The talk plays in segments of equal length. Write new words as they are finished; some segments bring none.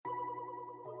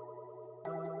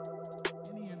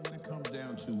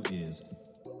down to is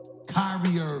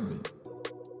Kyrie Irving.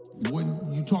 When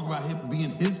you talk about him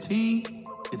being his team,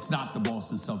 it's not the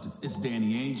Boston Celtics. It's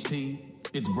Danny Ainge's team.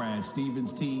 It's Brad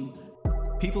Stevens' team.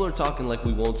 People are talking like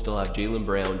we won't still have Jaylen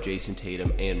Brown, Jason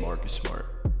Tatum, and Marcus Smart.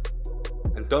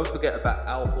 And don't forget about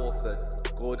Al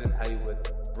Horford, Gordon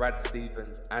Hayward, Brad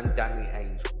Stevens, and Danny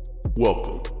Ainge.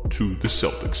 Welcome to the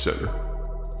Celtics Center.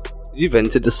 You've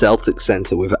entered the Celtics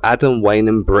Center with Adam, Wayne,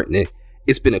 and Brittany.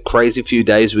 It's been a crazy few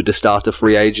days with the start of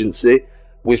free agency.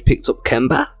 We've picked up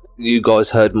Kemba. You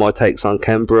guys heard my takes on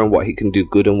Kemba and what he can do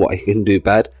good and what he can do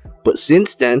bad. But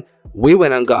since then, we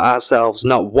went and got ourselves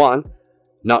not one,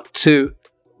 not two,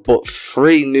 but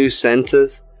three new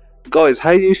centers. Guys, how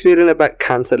are you feeling about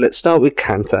Kanter? Let's start with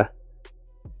Kanter.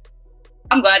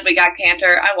 I'm glad we got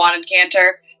Kanter. I wanted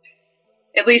Kanter.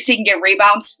 At least he can get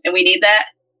rebounds, and we need that.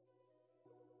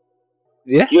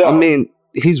 Yeah. I mean,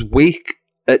 he's weak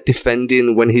at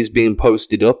defending when he's being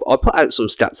posted up. I put out some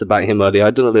stats about him earlier.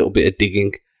 I've done a little bit of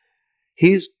digging.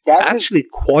 He's actually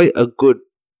quite a good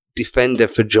defender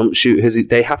for jump shooters.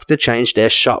 They have to change their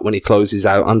shot when he closes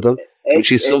out on them,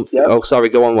 which is something... Yep. Oh, sorry,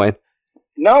 go on, Wayne.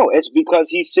 No, it's because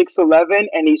he's 6'11"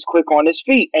 and he's quick on his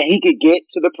feet, and he could get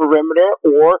to the perimeter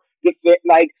or defend.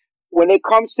 Like, when it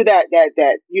comes to that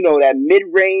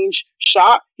mid-range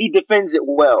shot, he defends it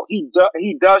well. He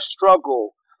does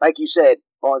struggle, like you said,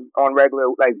 on regular,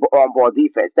 like, on-ball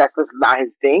defense. That's just not his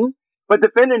thing. But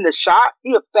defending the shot,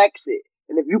 he affects it.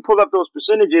 And if you pull up those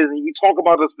percentages and you talk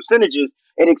about those percentages,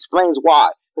 it explains why.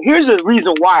 But here's the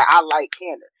reason why I like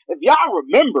Kanter. If y'all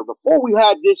remember, before we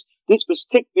had this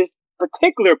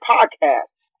particular podcast,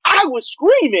 I was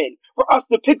screaming for us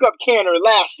to pick up Kanter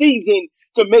last season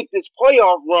to make this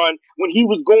playoff run when he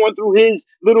was going through his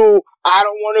little, I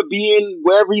don't want to be in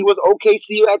wherever he was,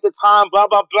 OKC at the time, blah,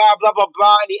 blah, blah, blah, blah,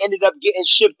 blah, and he ended up getting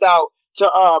shipped out to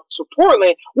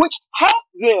Portland, which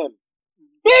helped them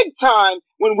big time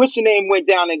when What's-His-Name went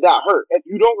down and got hurt. If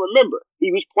you don't remember,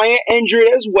 he was playing injured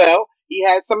as well. He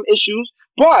had some issues,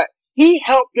 but he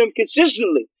helped them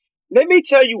consistently. Let me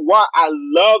tell you why I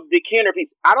love the Kanter piece.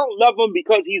 I don't love him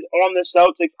because he's on the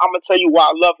Celtics. I'm gonna tell you why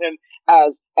I love him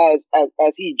as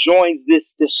he joins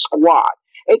this squad.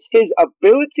 It's his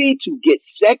ability to get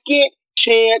second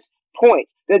chance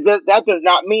points. That does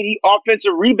not mean he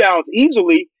offensive rebounds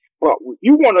easily, but if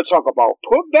you want to talk about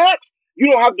putbacks, you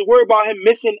don't have to worry about him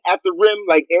missing at the rim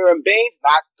like Aaron Baines,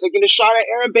 not taking a shot at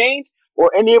Aaron Baines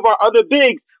or any of our other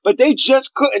bigs, but they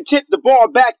just couldn't tip the ball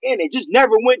back in. It just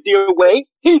never went their way.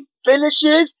 He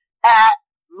finishes at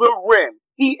the rim.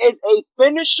 He is a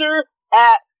finisher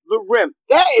at the rim.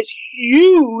 That is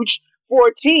huge for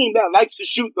a team that likes to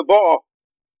shoot the ball.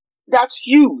 That's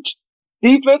huge.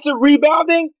 Defensive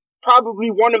rebounding, probably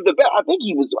one of the best. I think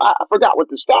he was, I forgot what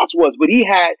the stats was, but he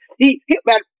hit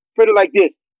that, put it like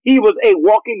this. He was a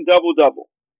walking double-double.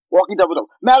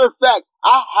 Matter of fact,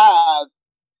 I have,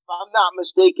 if I'm not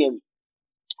mistaken,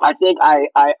 I think I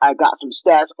got some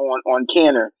stats on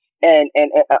Kanter. And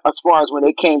as far as when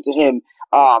it came to him,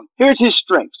 here's his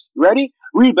strengths. Ready?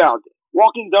 Rebounding.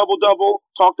 Walking double-double.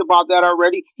 Talked about that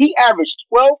already. He averaged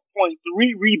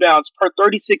 12.3 rebounds per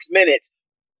 36 minutes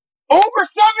over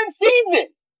 7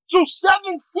 seasons. So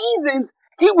 7 seasons,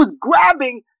 he was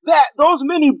grabbing those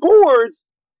many boards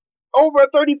over a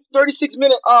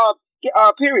 36-minute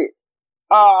period.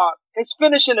 His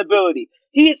finishing ability.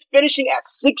 He is finishing at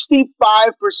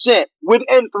 65%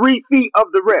 within 3 feet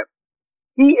of the rim.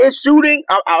 He is shooting,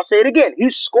 I'll say it again,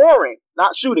 he's scoring,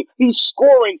 not shooting. He's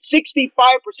scoring 65%.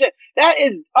 That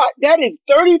is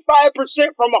 35%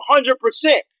 from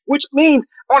 100%, which means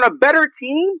on a better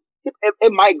team,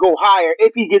 it might go higher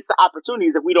if he gets the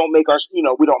opportunities if we don't make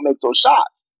those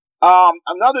shots.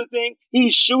 Another thing,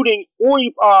 he's shooting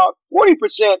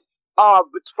 40%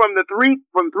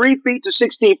 from 3 feet to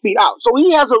 16 feet out. So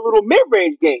he has a little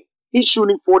mid-range game. He's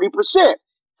shooting 40%.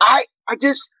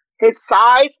 His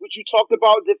size, which you talked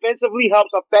about defensively, helps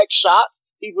affect shots.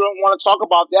 People don't want to talk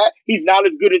about that. He's not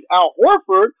as good as Al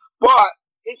Horford, but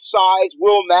his size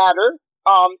will matter.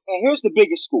 And here's the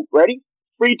biggest scoop. Ready?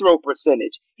 Free throw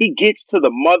percentage. He gets to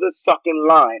the mother-sucking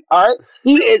line. All right?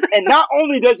 And not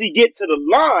only does he get to the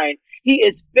line, he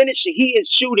is finishing. He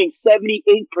is shooting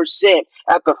 78%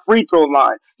 at the free throw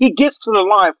line. He gets to the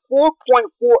line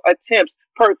 4.4 attempts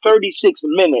per 36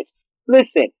 minutes.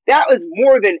 Listen, that is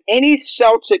more than any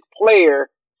Celtic player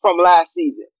from last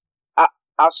season.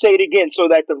 I'll say it again so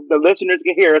that the listeners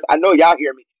can hear us. I know y'all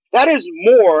hear me. That is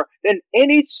more than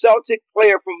any Celtic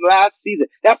player from last season.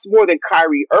 That's more than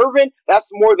Kyrie Irving. That's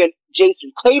more than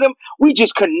Jason Tatum. We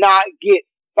just could not get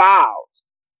fouled.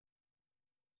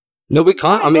 No, we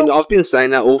can't. I mean, I've been saying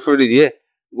that all through the year.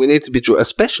 We need to be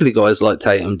especially guys like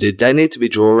Tatum did. They need to be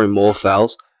drawing more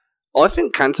fouls. I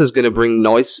think Kanter's going to bring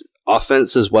nice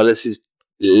offense as well as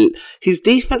his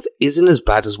defense isn't as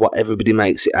bad as what everybody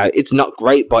makes it out. It's not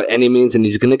great by any means, and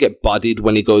he's going to get bodied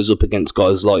when he goes up against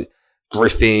guys like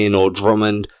Griffin or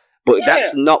Drummond. But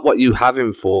that's not what you have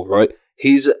him for, right?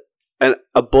 He's an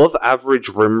above average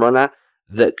rim runner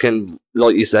that can,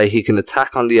 like you say, he can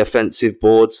attack on the offensive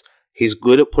boards. He's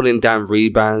good at pulling down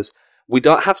rebounds. We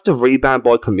don't have to rebound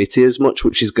by committee as much,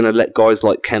 which is going to let guys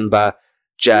like Kemba,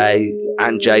 Jay,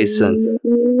 and Jason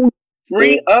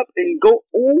free up and go.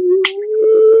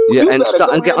 Yeah, and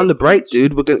start and get on the break,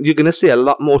 dude. You're going to see a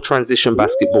lot more transition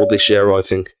basketball this year, I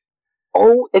think.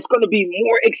 Oh, it's going to be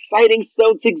more exciting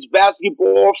Celtics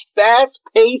basketball, fast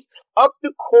pace, up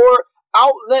the court,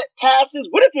 outlet passes.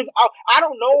 What if I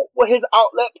don't know what his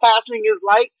outlet passing is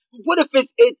like. What if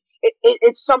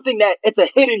it's something that it's a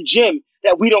hidden gem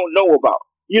that we don't know about?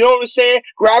 You know what I'm saying?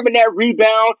 Grabbing that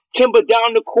rebound, Kemba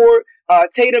down the court,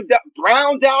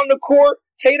 Brown down the court,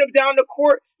 Tatum down the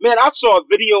court. Man, I saw a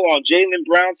video on Jaylen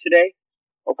Brown today.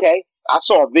 Okay? I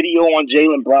saw a video on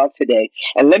Jaylen Brown today.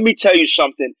 And let me tell you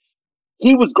something.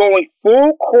 He was going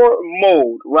full court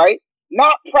mode, right?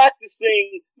 Not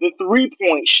practicing the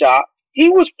three-point shot. He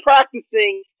was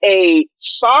practicing a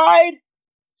side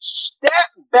step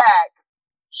back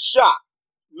shot,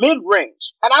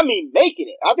 mid-range. And I mean making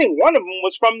it. I think one of them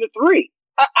was from the three.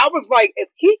 I was like, if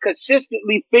he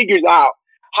consistently figures out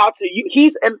how to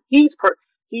use,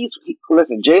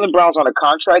 listen, Jaylen Brown's on a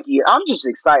contract year. I'm just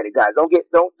excited, guys. Don't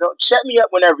shut me up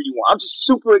whenever you want. I'm just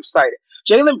super excited.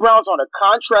 Jaylen Brown's on a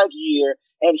contract year,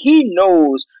 and he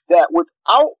knows that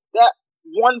without that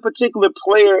one particular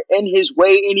player in his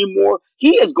way anymore,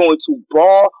 he is going to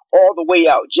ball all the way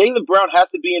out. Jaylen Brown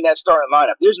has to be in that starting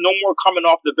lineup. There's no more coming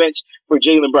off the bench for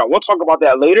Jaylen Brown. We'll talk about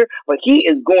that later, but he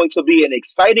is going to be an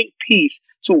exciting piece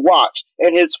to watch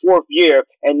in his fourth year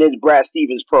in this Brad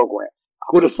Stevens program.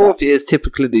 Well, the fourth year is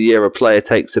typically the year a player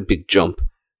takes a big jump.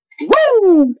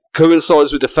 Woo!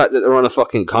 Coincides with the fact that they're on a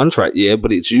fucking contract year,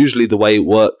 but it's usually the way it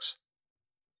works.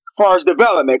 As far as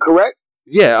development, correct?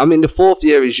 Yeah, I mean, the fourth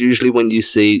year is usually when you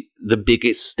see the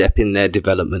biggest step in their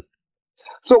development.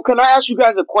 So can I ask you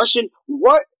guys a question? In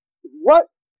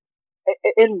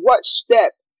what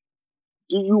step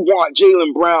do you want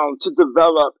Jaylen Brown to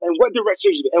develop, and what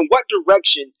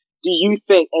direction do you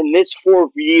think in this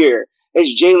fourth year is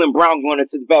Jaylen Brown going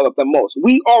to develop the most?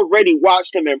 We already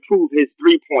watched him improve his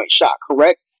three-point shot,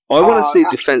 correct? I want to see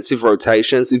defensive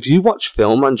rotations. If you watch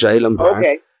film on Jaylen Brown,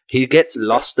 he gets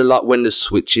lost a lot when there's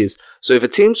switches. So if a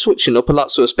team's switching up a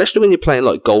lot, so especially when you're playing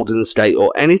like Golden State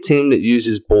or any team that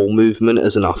uses ball movement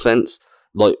as an offense,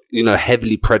 like, you know,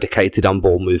 heavily predicated on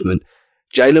ball movement,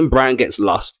 Jaylen Brown gets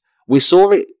lost. We saw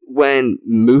it when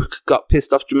Mook got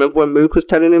pissed off. Do you remember when Mook was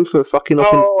telling him for fucking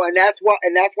up? And that's why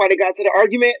they got to the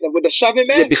argument with the shoving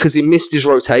man? Yeah, because he missed his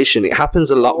rotation. It happens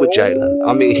a lot with Jaylen.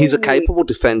 I mean, he's a capable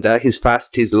defender. He's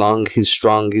fast, he's long, he's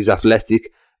strong, he's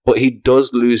athletic, but he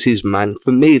does lose his man.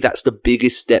 For me, that's the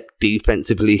biggest step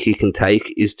defensively he can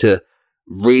take, is to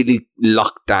really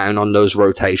lock down on those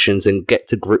rotations and get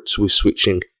to grips with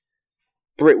switching.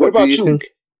 Britt, what do you think?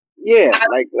 Yeah, I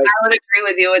would agree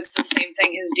with you. It's the same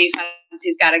thing. His defense,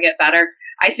 he's got to get better.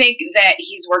 I think that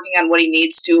he's working on what he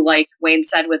needs to, like Wayne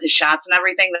said, with his shots and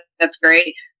everything. That's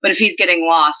great. But if he's getting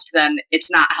lost, then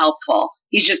it's not helpful.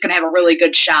 He's just going to have a really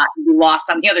good shot and be lost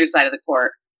on the other side of the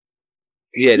court.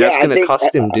 Yeah, that's going to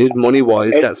cost him, dude.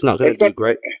 Money-wise, that's not going to do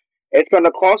great. It's going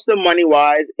to cost him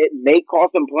money-wise. It may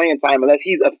cost him playing time unless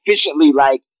he's efficiently,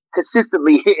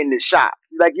 consistently hitting the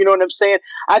shots. You know what I'm saying?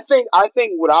 I think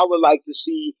what I would like to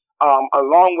see,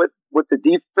 along with the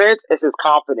defense, is his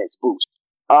confidence boost.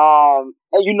 And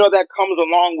that comes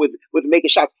along with making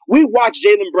shots. We watched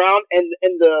Jaylen Brown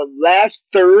in the last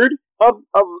third of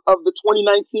the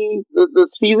 2019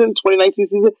 season, 2018-2019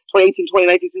 season.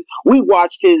 We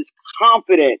watched his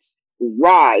confidence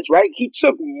rise, right? He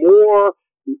took more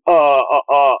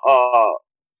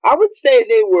I would say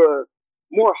they were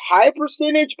more high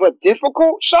percentage but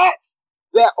difficult shots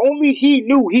that only he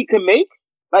knew he could make.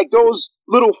 Like those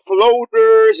little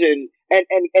floaters and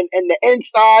the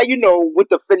inside, with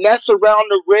the finesse around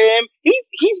the rim.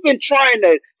 He's been trying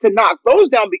to knock those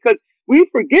down, because we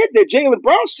forget that Jaylen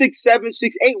Brown's 6'7",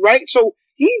 6'8", right? So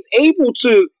he's able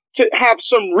to have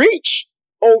some reach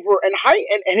over and height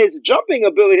and his jumping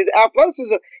ability, his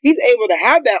athleticism. He's able to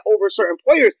have that over certain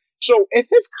players. So if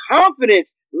his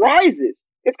confidence rises,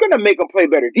 it's going to make him play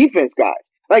better defense, guys.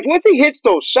 Like once he hits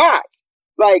those shots,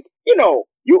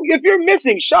 if you're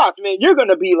missing shots, man, you're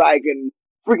gonna be like in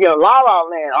freaking la la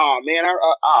land. Oh man, I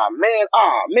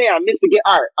missed again.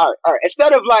 All right.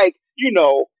 Instead of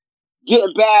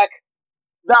getting back,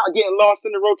 not getting lost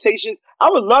in the rotations. I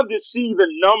would love to see the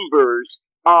numbers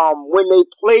when they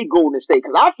played Golden State,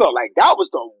 because I felt like that was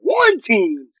the one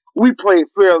team we played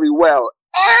fairly well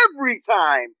every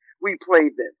time we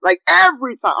played them. Like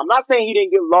every time. I'm not saying he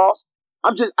didn't get lost.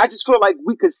 I just feel like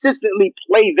we consistently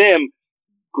play them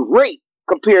great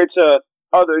compared to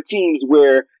other teams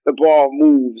where the ball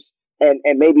moves and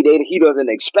maybe he doesn't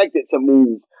expect it to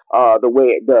move the way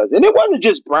it does. And it wasn't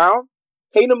just Brown.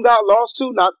 Tatum got lost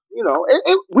too. Not,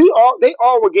 they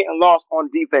all were getting lost on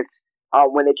defense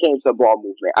when it came to ball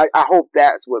movement. I hope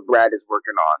that's what Brad is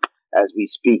working on as we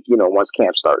speak, once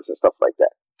camp starts and stuff like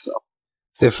that. So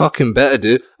they're fucking better,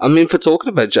 dude. I mean, for talking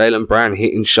about Jaylen Brown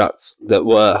hitting shots that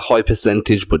were high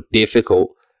percentage but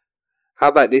difficult, how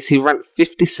about this? He ranked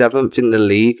 57th in the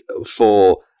league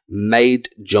for made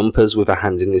jumpers with a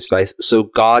hand in his face, so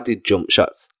guarded jump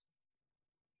shots.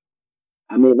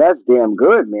 I mean, that's damn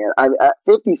good, man. At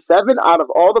 57 out of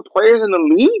all the players in the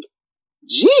league?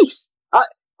 Jeez. I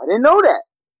didn't know that.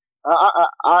 And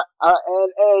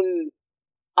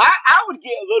I would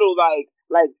get a little I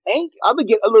would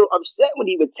get a little upset when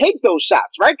he would take those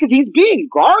shots, right? Because he's being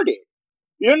guarded.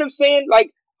 You know what I'm saying?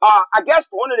 Like, I guess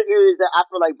one of the areas that I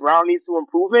feel like Brown needs to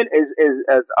improve in is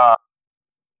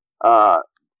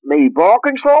maybe ball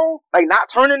control, like not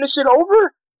turning the shit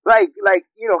over. Like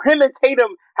him and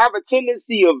Tatum have a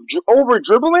tendency of over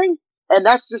dribbling, and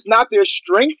that's just not their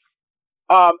strength.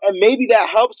 And maybe that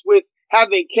helps with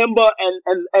having Kemba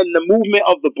and the movement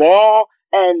of the ball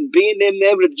and being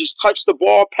able to just touch the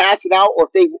ball, pass it out, or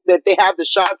if they have the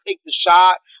shot, take the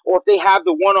shot, or if they have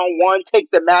the one-on-one, take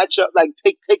the matchup, like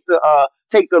take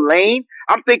the lane.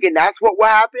 I'm thinking that's what will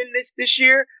happen this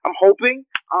year. I'm hoping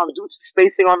due to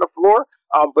spacing on the floor.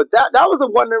 But that was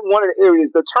one of the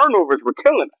areas. The turnovers were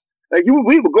killing us. Like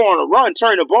we would go on a run,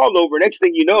 turn the ball over. Next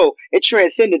thing you know, it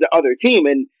transcended the other team,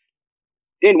 and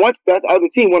then once that other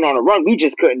team went on a run, we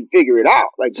just couldn't figure it out.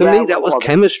 Like to me, that was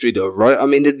chemistry, though, right? I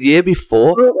mean, the year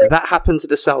before that happened to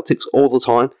the Celtics all the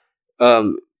time.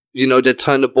 They'd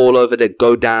turn the ball over, they'd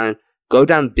go down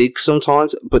big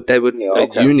sometimes, but they would a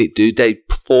unit, dude. They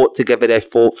fought together, they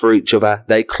fought for each other.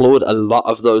 They clawed a lot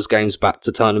of those games back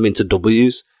to turn them into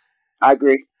W's. I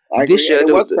agree. This year, it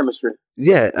was chemistry.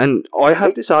 Yeah, and I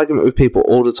have this argument with people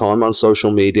all the time on social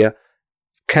media.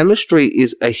 Chemistry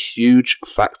is a huge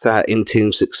factor in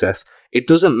team success. It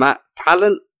doesn't matter.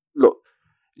 Talent, look,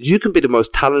 you can be the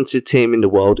most talented team in the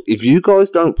world. If you guys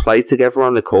don't play together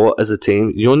on the court as a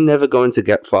team, you're never going to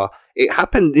get far. It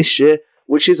happened this year,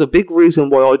 which is a big reason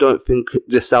why I don't think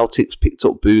the Celtics picked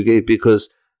up Boogie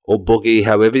or Boogie,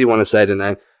 however you want to say the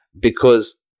name,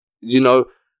 because,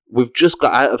 we've just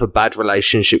got out of a bad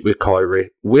relationship with Kyrie.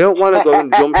 We don't want to go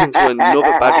and jump into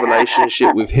another bad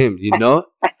relationship with him,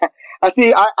 I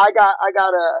see. I got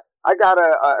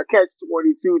a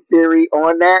catch-22 theory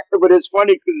on that, but it's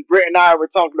funny because Britt and I were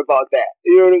talking about that.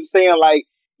 You know what I'm saying? Like,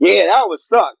 yeah, that would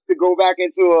suck to go back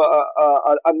into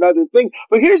another thing.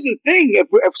 But here's the thing: if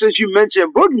since you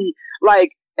mentioned Boogie,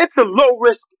 like it's a low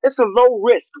risk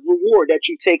reward that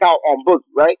you take out on Boogie,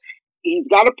 right? He's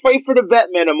got to play for the vet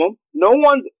minimum. No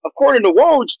one, according to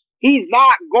Woj, he's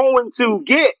not going to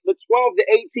get the 12 to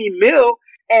 18 mil,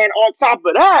 and on top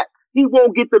of that, he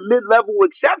won't get the mid-level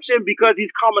exception because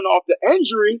he's coming off the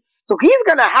injury. So he's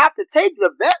going to have to take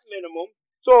the vet minimum.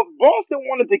 So if Boston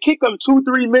wanted to kick him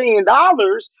 $2-3 million,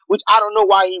 which I don't know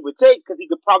why he would take because he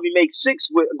could probably make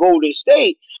 $6 with Golden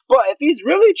State. But if he's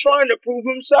really trying to prove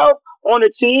himself on a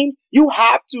team, you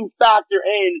have to factor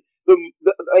in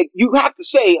you have to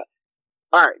say,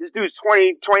 all right, this dude's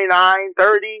 20, 29,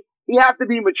 30. He has to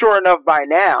be mature enough by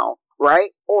now, right?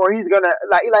 Or he's gonna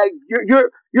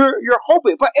you're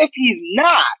hoping. But if he's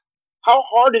not, how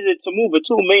hard is it to move a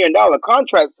 $2 million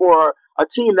contract for a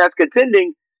team that's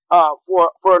contending for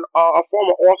a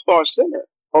former All-Star center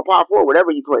or power forward,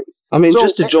 whatever he plays? I mean,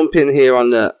 just to jump in here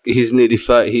on he's nearly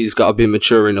 30. He's got to be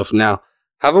mature enough now.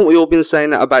 Haven't we all been saying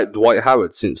that about Dwight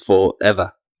Howard since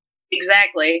forever?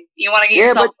 Exactly. You want to get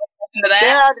yourself into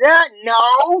that?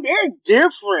 No, they're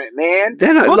different, man.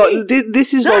 They're not,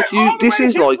 this is like you. This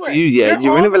is like you. Yeah,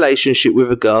 you're in a relationship with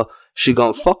a girl. She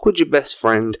gone fuck with your best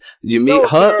friend. You meet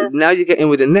her. Sir. Now you get in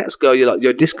with the next girl. You're like,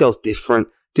 yo, this girl's different.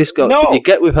 This girl. No, you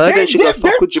get with her, then she go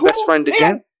fuck with your best friend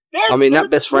again. I mean, that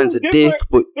best friend's a dick,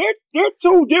 but they're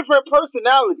two different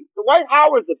personalities. Dwight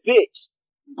Howard's a bitch.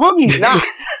 Boogie's not.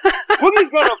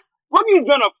 Boogie's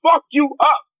gonna fuck you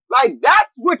up. Like that's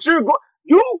what you're going.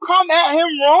 You come at him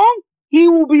wrong, he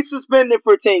will be suspended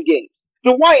for 10 games.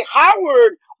 Dwight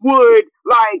Howard would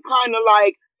kind of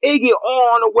egg it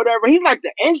on or whatever. He's like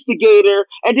the instigator,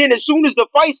 and then as soon as the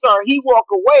fight starts, he walk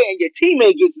away, and your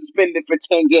teammate gets suspended for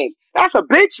 10 games. That's a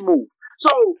bitch move. So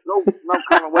no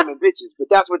calling women bitches, but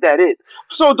that's what that is.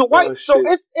 So Dwight,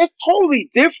 it's totally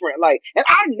different. Like, and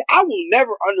I will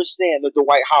never understand the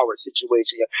Dwight Howard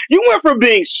situation. You went from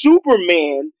being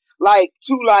Superman, like,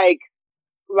 to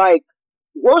like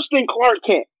worse than Clark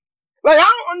Kent. Like, I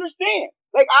don't understand.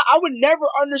 Like, I would never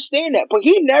understand that. But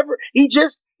he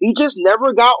just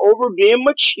never got over being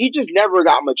he just never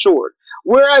got matured.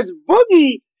 Whereas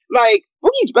Boogie's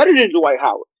better than Dwight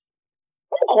Howard.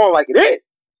 I'm gonna call it like it is.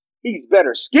 He's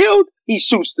better skilled. He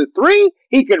shoots the three.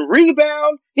 He can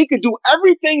rebound. He can do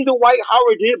everything Dwight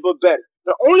Howard did, but better.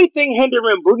 The only thing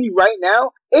hindering Boogie right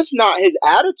now, it's not his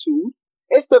attitude.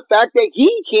 It's the fact that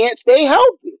he can't stay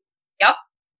healthy. Yep.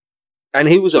 And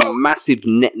he was a massive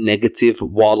net negative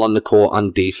while on the court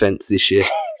on defense this year.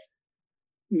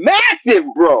 Massive,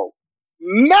 bro.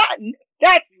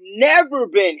 That's never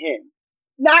been him.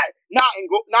 Not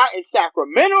in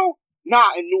Sacramento.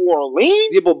 Not in New Orleans.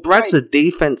 Yeah, but Brad's a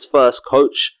defense-first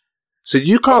coach. So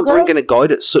you can't bring in a guy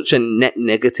that's such a net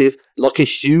negative, like a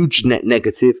huge net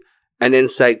negative, and then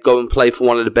say, go and play for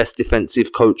one of the best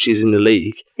defensive coaches in the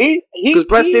league. Because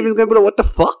Brad Stevens is going to be like, what the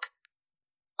fuck?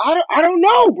 I don't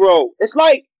know, bro. It's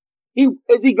like,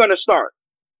 is he going to start?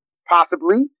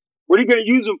 Possibly. What are you going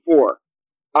to use him for?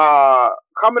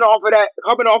 Coming off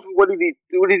of what did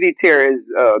he tear? His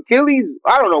Achilles?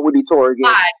 I don't know what he tore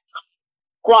again.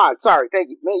 Quad, sorry, thank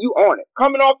you. Man, you on it.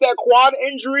 Coming off that quad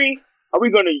injury, are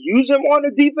we going to use him on the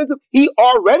defensive? He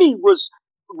already was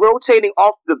rotating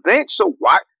off the bench, so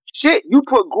why? Shit, you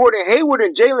put Gordon Hayward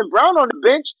and Jaylen Brown on the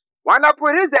bench. Why not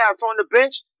put his ass on the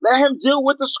bench? Let him deal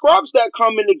with the scrubs that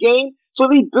come in the game so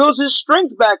he builds his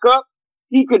strength back up.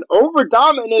 He can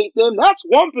over-dominate them. That's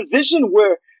one position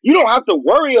where you don't have to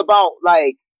worry about,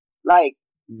 like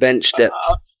bench depth.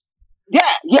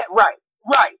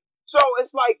 Right. So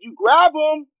it's like you grab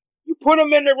them, you put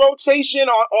them in the rotation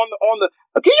on the.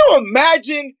 Can you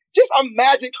imagine? Just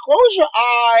imagine. Close your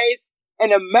eyes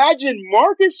and imagine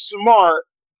Marcus Smart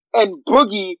and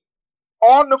Boogie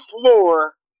on the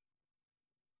floor.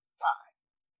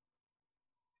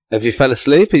 Have you fell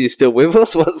asleep? Are you still with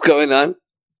us? What's going on?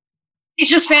 He's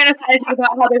just fantasizing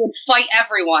about how they would fight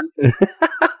everyone.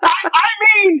 I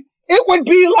mean, it would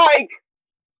be like.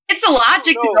 It's a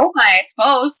logic to go by, I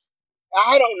suppose.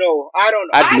 I don't know.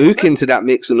 Add Luke into that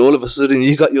mix, and all of a sudden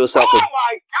you got yourself. Oh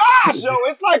my gosh, yo!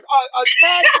 It's like a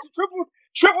tag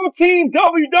triple team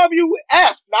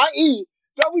WWF, not E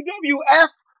WWF,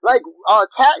 like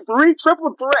tag 3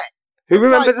 triple threat. Who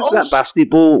remembers that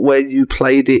basketball where you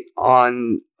played it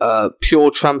on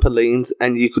pure trampolines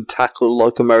and you could tackle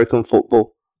like American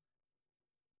football?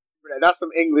 That's some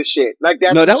English shit. Like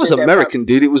that. No, that was American,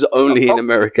 dude. It was only in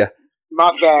America.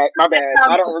 My bad.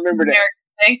 I don't remember that.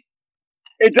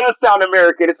 It does sound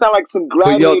American. It sounds like some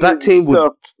gladiator that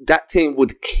team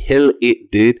would kill it,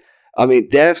 dude. I mean,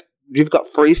 you've got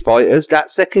 3 fighters.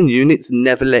 That second unit's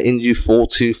never letting you fall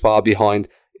too far behind.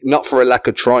 Not for a lack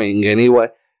of trying, anyway.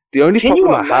 The only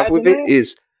problem I have with it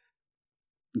is,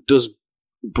 does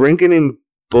bringing in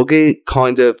Boogie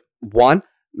kind of, one,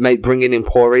 make bringing in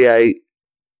Poirier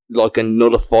like a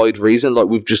nullified reason? Like,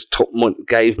 we've just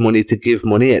gave money to give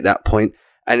money at that point.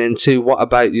 And then 2, what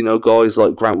about, guys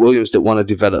like Grant Williams that want to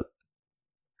develop?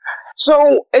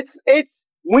 So it's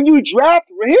when you draft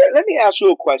here. Let me ask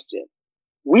you a question.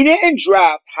 We didn't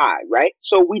draft high, right?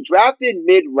 So we drafted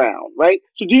mid-round, right?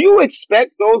 So do you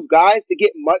expect those guys to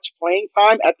get much playing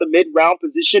time at the mid-round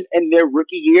position in their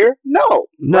rookie year? No,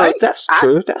 right? That's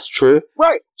true. That's true.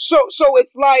 Right. So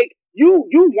it's like you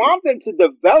want them to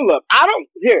develop. I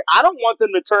don't want them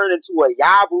to turn into a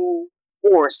Yabu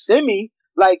or a Simi.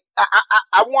 Like,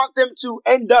 I want them to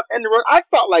end up in the run. I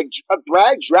felt like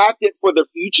Brad drafted for the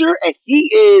future, and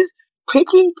he is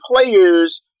picking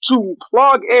players to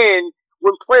plug in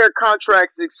when player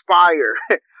contracts expire.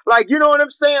 Like, you know what I'm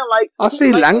saying? Like, I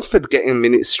see Langford getting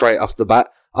minutes straight off the bat.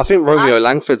 I think Romeo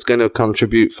Langford's going to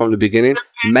contribute from the beginning.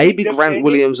 Maybe Grant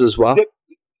Williams as well.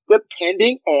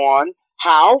 Depending on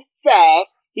how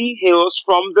fast he heals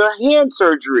from the hand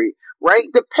surgery, right?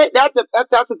 That's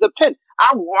a depend.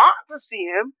 I want to see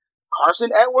him. Carson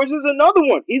Edwards is another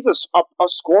one. He's a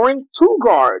scoring 2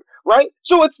 guard, right?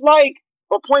 So it's like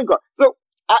a point guard. So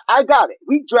I got it.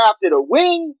 We drafted a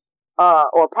wing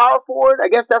or power forward. I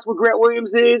guess that's what Grant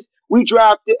Williams is. We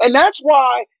drafted, and that's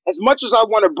why, as much as I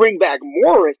want to bring back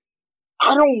Morris,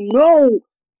 I don't know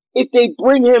if they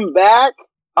bring him back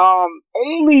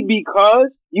only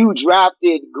because you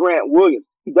drafted Grant Williams.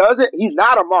 He's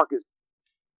not a Marcus.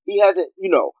 He hasn't,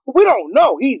 we don't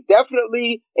know. He's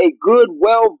definitely a good,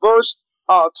 well-versed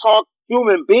talk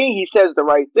human being. He says the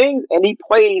right things and he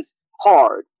plays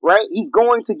hard, right? He's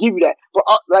going to give you that. But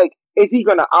like, is he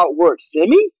gonna outwork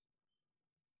Simi?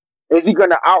 Is he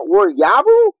gonna outwork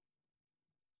Yabu?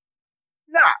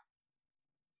 Nah.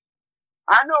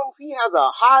 I know if he has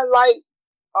a highlight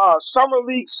summer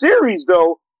league series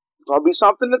though, it's gonna be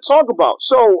something to talk about.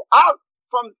 So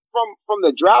from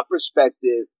the draft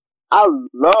perspective, I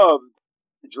love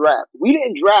the draft. We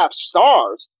didn't draft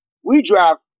stars. We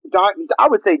draft I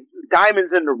would say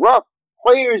diamonds in the rough,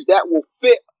 players that will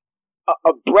fit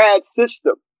a Brad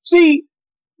system. See,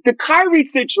 the Kyrie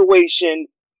situation,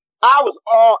 I was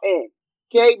all in,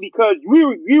 okay, because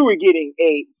we were getting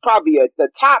probably the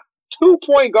top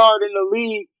 2-point guard in the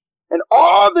league, and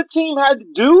all the team had to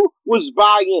do was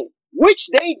buy in, which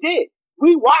they did.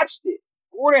 We watched it.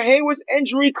 Gordon Hayward's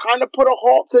injury kind of put a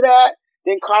halt to that.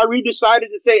 Then Kyrie decided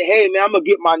to say, "Hey man, I'm gonna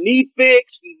get my knee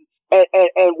fixed."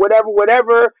 And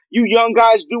whatever, you young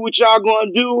guys do what y'all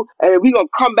gonna do, and we gonna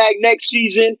come back next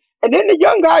season. And then the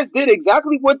young guys did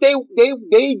exactly what they did.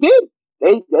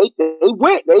 They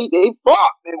went. They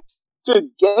fought to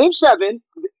Game 7,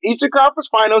 Eastern Conference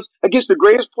Finals against the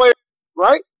greatest player,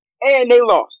 right? And they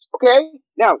lost. Okay.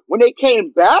 Now when they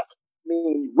came back, I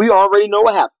mean, we already know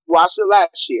what happened. Watched it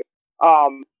last year.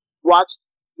 Watched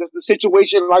the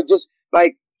situation just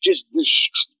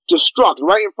destruct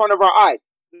right in front of our eyes.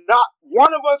 Not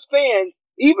one of us fans,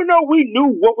 even though we knew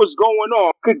what was going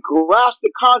on, could grasp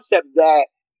the concept that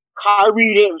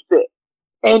Kyrie didn't fit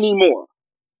anymore.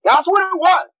 That's what it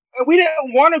was. And we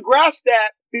didn't want to grasp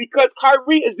that because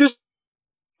Kyrie is this.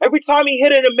 Every time he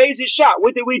hit an amazing shot,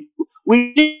 what did we do?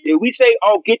 Did we say,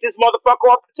 "Oh, get this motherfucker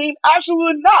off the team"?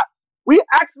 Absolutely not. We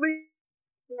actually,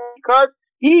 because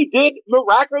he did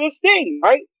miraculous things,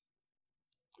 right?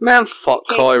 Man, fuck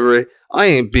Kyrie. I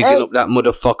ain't bigging up that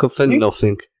motherfucker for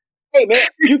nothing. Hey, man,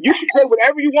 you can say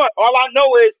whatever you want. All I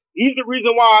know is he's the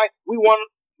reason why we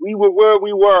were where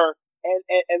we were. And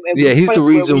yeah, he's the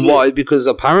reason why, because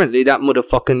apparently that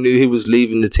motherfucker knew he was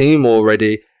leaving the team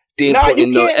already. Didn't put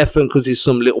in no effort because he's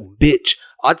some little bitch.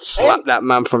 I'd slap that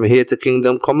man from here to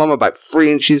Kingdom Come. I'm about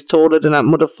 3 inches taller than that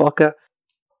motherfucker.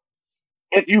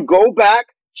 If you go back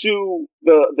to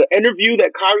the interview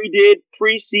that Kyrie did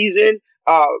pre-season,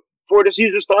 before the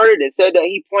season started, and said that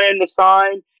he planned to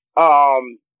sign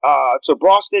to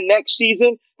Boston next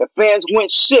season, the fans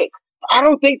went sick. I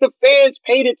don't think the fans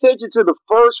paid attention to the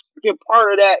first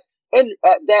part of that and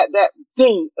that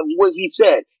thing of what he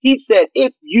said. He said,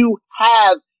 "If you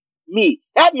have me,"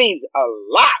 that means a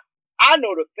lot. I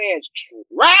know the fans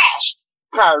trashed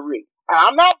Kyrie, and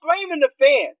I'm not blaming the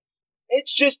fans.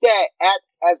 It's just that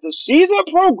as the season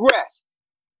progressed,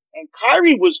 and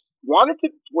Kyrie was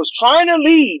trying to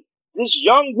lead this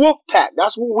young wolf pack.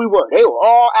 That's what we were. They were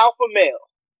all alpha males.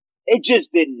 It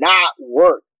just did not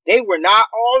work. They were not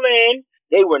all in.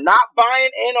 They were not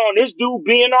buying in on this dude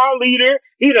being our leader.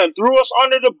 He done threw us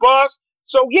under the bus.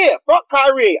 So yeah, fuck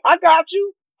Kyrie. I got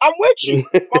you. I'm with you.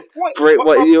 My point. Britt,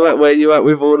 where you at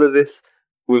with all of this?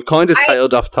 We've kind of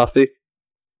tailed off topic.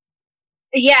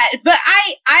 Yeah, but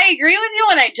I agree with you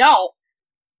and I don't.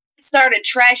 Started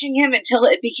trashing him until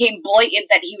it became blatant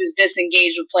that he was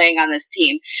disengaged with playing on this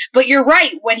team. But you're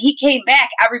right, when he came back,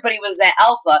 everybody was that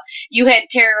alpha. You had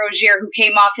Terry Rozier, who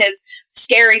came off his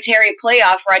Scary Terry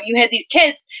playoff run. You had these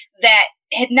kids that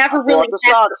had never really... I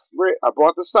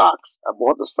bought the socks.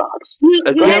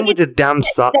 Again with the damn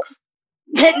socks.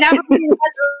 Had never really had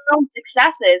their own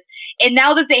successes, and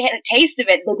now that they had a taste of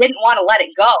it, they didn't want to let it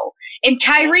go. And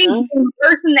Kyrie, the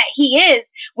person that he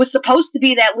is, was supposed to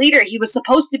be that leader. He was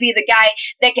supposed to be the guy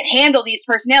that could handle these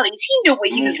personalities. He knew what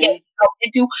he was getting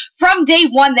into from day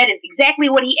one. That is exactly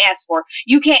what he asked for.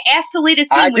 You can't ask to lead a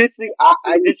team. I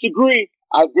disagree.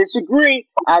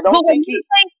 I don't think he...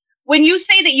 When you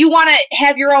say that you want to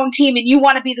have your own team and you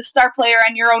want to be the star player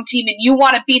on your own team and you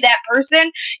want to be that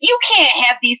person, you can't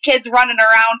have these kids running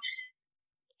around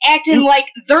acting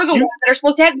like they're the ones that are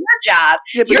supposed to have your job.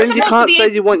 Yeah, but then you can't say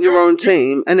you want your own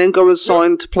team and then go and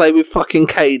sign to play with fucking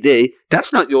KD.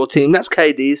 That's not your team. That's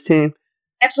KD's team.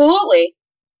 Absolutely.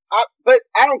 But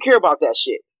I don't care about that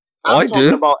shit. I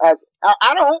do. I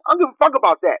don't give a fuck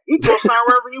about that. He can sign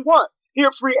wherever he wants. He's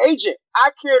a free agent.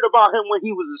 I cared about him when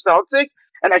he was a Celtic.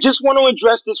 And I just want to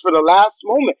address this for the last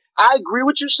moment. I agree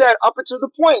with you said up until the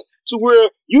point to where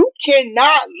you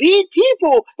cannot lead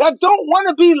people that don't want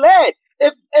to be led.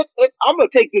 If I'm going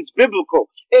to take this biblical.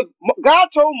 If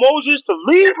God told Moses to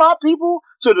lead my people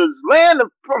to this land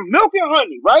from milk and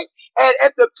honey, right? And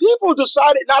if the people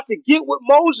decided not to get with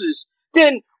Moses,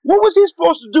 then what was he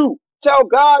supposed to do? Tell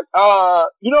God,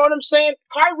 you know what I'm saying?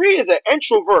 Kyrie is an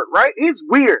introvert, right? He's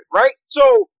weird, right?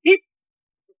 So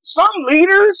some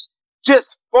leaders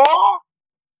just fall,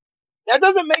 that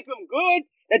doesn't make them good.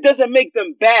 That doesn't make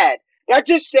them bad. That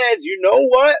just says, you know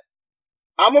what?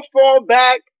 I'm going to fall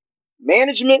back.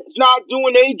 Management's not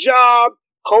doing their job.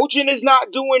 Coaching is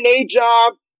not doing their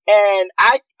job. And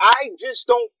I just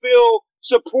don't feel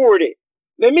supported.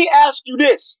 Let me ask you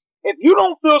this. If you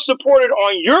don't feel supported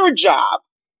on your job,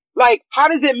 like, how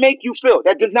does it make you feel?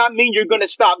 That does not mean you're going to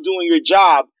stop doing your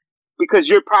job because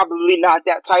you're probably not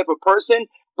that type of person.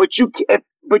 But you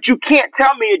can't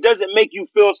tell me it doesn't make you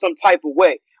feel some type of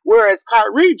way. Whereas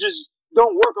Kyrie just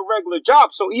don't work a regular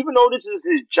job. So even though this is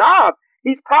his job,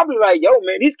 he's probably like, yo,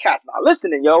 man, these cats not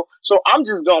listening, yo. So I'm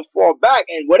just going to fall back.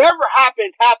 And whatever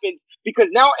happens, happens. Because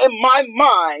now in my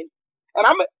mind, and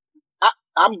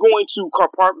I'm going to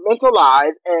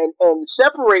compartmentalize and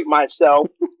separate myself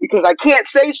because I can't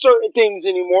say certain things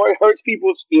anymore. It hurts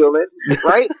people's feelings,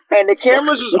 right? And the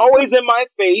cameras is always in my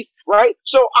face, right?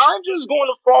 So I'm just going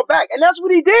to fall back. And that's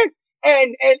what he did.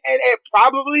 And it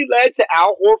probably led to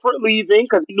Al Horford leaving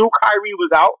because he knew Kyrie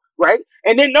was out, right?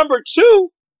 And then number two,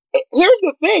 here's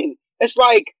the thing. It's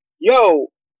like, yo,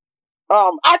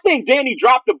 I think Danny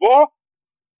dropped the ball.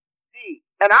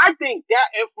 And I think that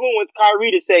influenced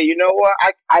Kyrie to say, you know what,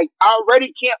 I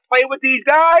already can't play with these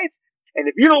guys. And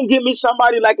if you don't give me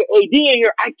somebody like an AD in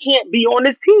here, I can't be on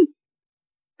this team.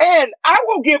 And I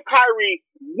will give Kyrie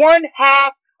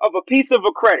 1/2 of a piece of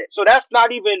a credit. So that's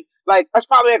not even like, that's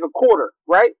probably like a quarter,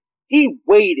 right? He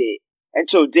waited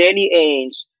until Danny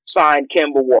Ainge signed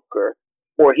Kemba Walker,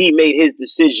 or he made his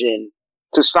decision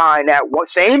to sign that one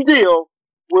same deal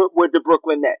with the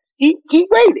Brooklyn Nets. He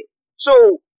waited.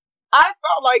 So I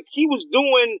felt like he was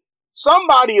doing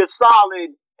somebody a solid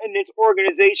in this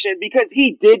organization because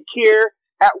he did care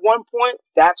at one point.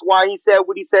 That's why he said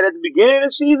what he said at the beginning of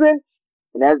the season.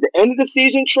 And as the end of the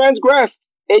season transgressed,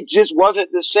 it just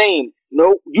wasn't the same.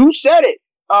 No, you said it.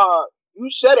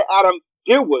 Adam.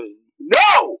 There was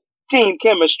no team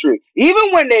chemistry.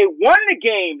 Even when they won the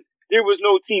games, there was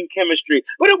no team chemistry.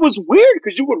 But it was weird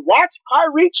because you would watch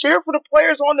Kyrie cheer for the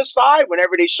players on the side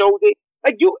whenever they showed it.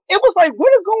 Like it was like,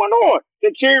 what is going on?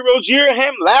 Then Terry Rozier,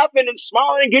 him laughing and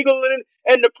smiling and giggling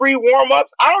in the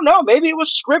pre-warm-ups. I don't know. Maybe it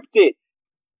was scripted.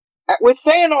 With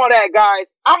saying all that, guys,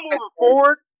 I'm moving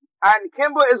forward. And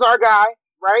Kemba is our guy,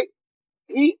 right?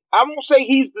 I won't say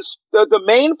he's the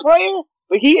main player,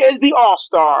 but he is the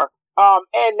all-star.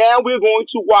 And now we're going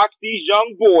to watch these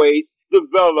young boys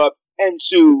develop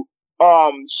into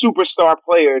superstar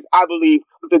players, I believe,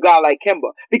 with a guy like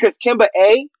Kemba. Because Kemba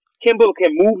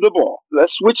can move the ball.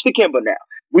 Let's switch to Kemba now.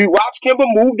 We watch Kemba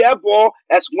move that ball.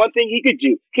 That's one thing he could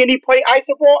do. Can he play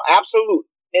iso ball? Absolutely.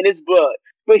 In his blood.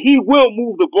 But he will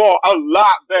move the ball a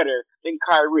lot better than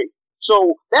Kyrie.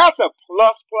 So that's a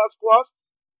plus.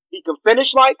 He can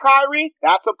finish like Kyrie.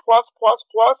 That's a plus.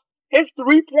 His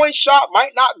three-point shot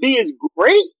might not be as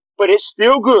great, but it's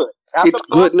still good. It's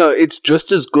good. No, it's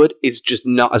just as good. It's just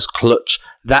not as clutch.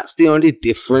 That's the only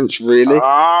difference, really.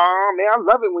 Oh, man, I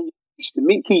love it when you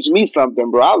teach me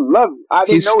something, bro. I love it.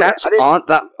 His stats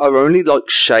are only like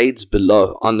shades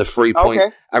below on the 3-point.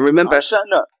 Okay. And remember,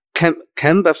 shutting up.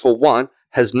 Kemba, for one,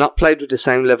 has not played with the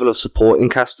same level of supporting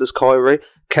cast as Kyrie.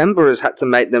 Kemba has had to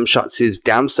make them shots his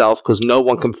damn self because no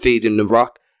one can feed him the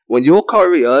rock. When you're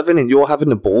Kyrie Irving and you're having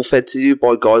the ball fed to you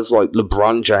by guys like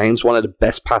LeBron James, one of the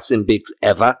best passing bigs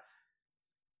ever,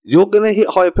 you're going to hit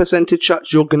higher percentage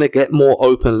shots. You're going to get more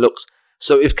open looks.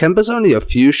 So if Kemba's only a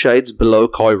few shades below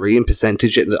Kyrie in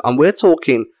percentage, and we're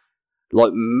talking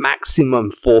like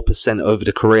maximum 4% over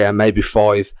the career, maybe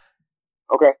 5%.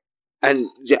 Okay. And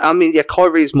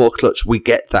Kyrie's more clutch. We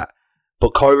get that.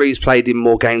 But Kyrie's played in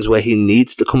more games where he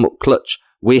needs to come up clutch.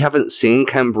 We haven't seen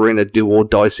Kemba in a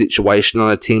do-or-die situation on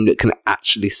a team that can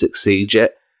actually succeed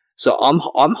yet. So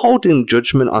I'm holding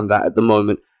judgment on that at the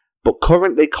moment. But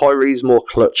currently, Kyrie's more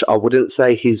clutch. I wouldn't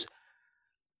say he's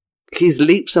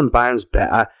leaps and bounds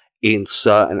better in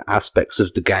certain aspects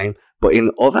of the game. But in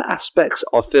other aspects,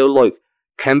 I feel like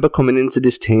Kemba coming into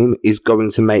this team is going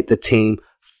to make the team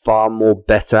far more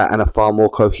better and a far more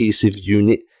cohesive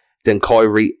unit than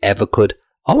Kyrie ever could.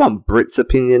 I want Britt's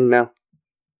opinion now.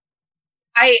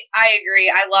 I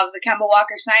agree. I love the Kemba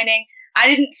Walker signing. I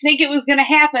didn't think it was going to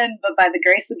happen, but by the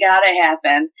grace of God, it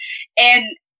happened. And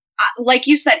like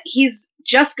you said, he's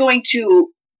just going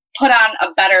to put on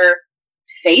a better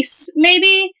face,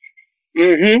 maybe,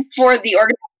 for the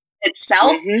organization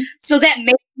itself. So that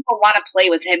makes people want to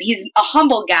play with him. He's a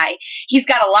humble guy. He's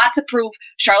got a lot to prove.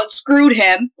 Charlotte screwed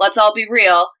him. Let's all be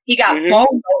real. He got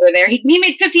boned over there. He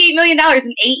made $58 million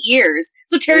in 8 years.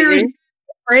 So Terry Rozier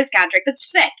for his contract.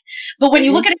 That's sick. But when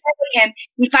you look at him,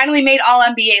 he finally made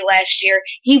All-NBA last year.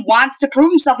 He wants to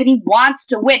prove himself, and he wants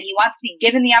to win. He wants to be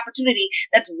given the opportunity.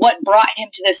 That's what brought him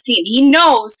to this team. He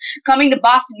knows coming to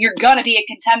Boston, you're going to be a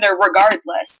contender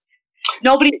regardless.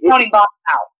 Nobody's counting Boston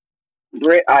out.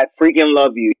 Britt, I freaking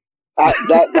love you.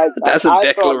 That's a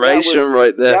declaration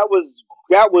right there.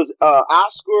 That was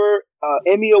Oscar,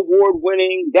 Emmy Award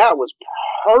winning. That was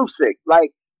perfect.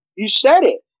 Like, you said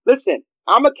it. Listen,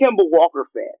 I'm a Kemba Walker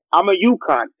fan. I'm a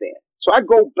UConn fan. So I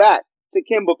go back to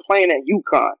Kemba playing at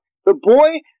UConn. The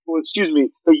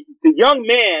young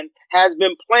man has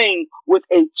been playing with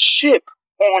a chip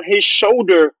on his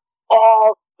shoulder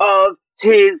all of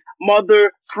his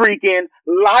mother freaking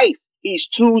life. He's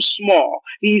too small.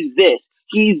 He's this.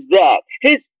 He's that.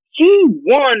 He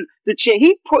won the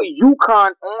He put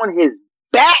UConn on his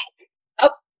back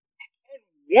and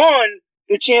won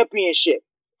the championship.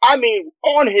 I mean,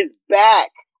 on his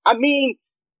back. I mean,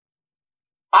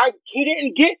 he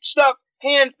didn't get stuff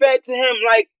hand-fed to him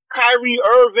like Kyrie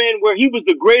Irving, where he was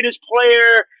the greatest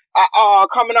player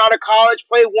coming out of college,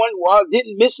 played one,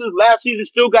 didn't miss his last season,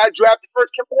 still got drafted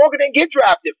first. Kemba Walker didn't get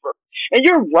drafted first. And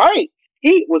you're right.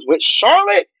 He was with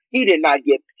Charlotte. He did not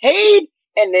get paid.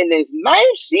 And in his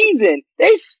ninth season,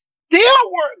 they still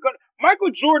weren't going to.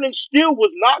 Michael Jordan still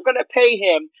was not going to pay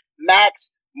him max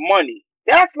money.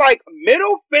 That's like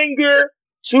middle finger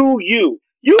to you.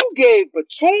 You gave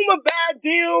Batum a bad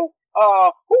deal.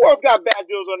 Who else got bad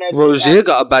deals on that? Rozier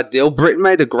got a bad deal. Britt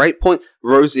made a great point.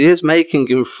 Rozier's making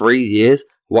in 3 years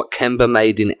what Kemba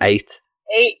made in 8.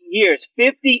 8 years,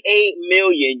 $58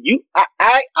 million.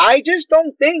 I just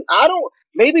don't think.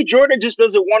 Maybe Jordan just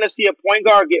doesn't want to see a point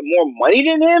guard get more money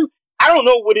than him. I don't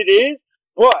know what it is,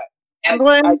 but I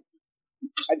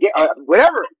get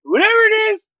whatever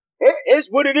it is. It is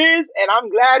what it is, and I'm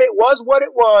glad it was what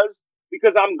it was,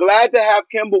 because I'm glad to have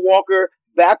Kemba Walker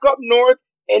back up north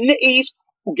in the East.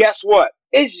 Guess what?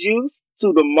 It's used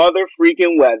to the mother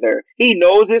freaking weather. He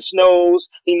knows it snows.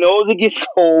 He knows it gets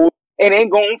cold. It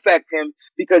ain't going to affect him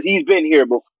because he's been here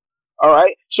before. All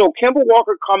right? So Kemba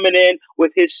Walker coming in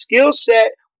with his skill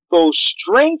set, those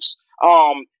strengths,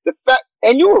 the fact,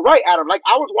 and you were right, Adam. Like,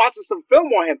 I was watching some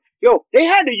film on him. Yo, they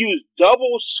had to use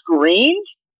double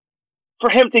screens for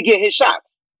him to get his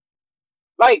shots.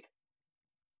 Like,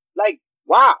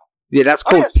 wow. Yeah, that's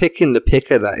called picking the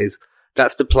picker, that is.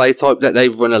 That's the play type that they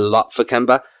run a lot for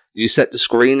Kemba. You set the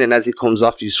screen, and as he comes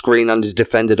off, you screen on the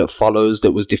defender that follows,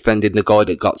 that was defending the guy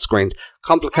that got screened.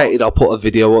 Complicated, I'll put a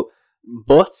video up.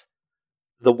 But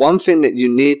the one thing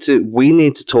that we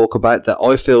need to talk about that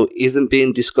I feel isn't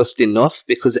being discussed enough,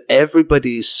 because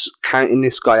everybody's counting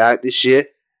this guy out this year,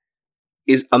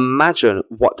 is imagine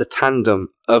what the tandem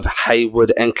of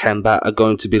Hayward and Kemba are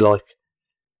going to be like.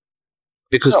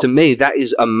 Because to me, that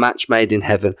is a match made in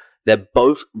heaven. They're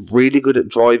both really good at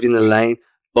driving the lane,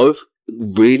 both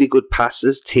really good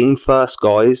passers, team first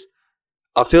guys.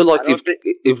 I feel like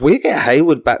if we get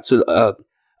Hayward back to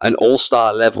an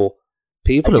all-star level,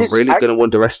 people are really going to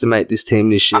underestimate this team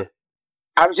this year.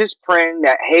 I'm just praying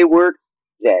that Hayward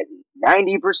is at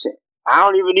 90%. I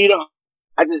don't even need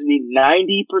I just need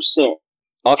 90%.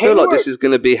 I feel like this is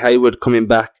going to be Hayward coming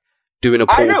back, doing a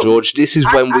Paul George. This is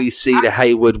when we see the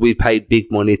Hayward we paid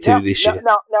big money to this year.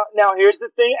 Now, here's the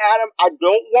thing, Adam. I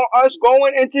don't want us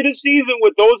going into the season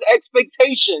with those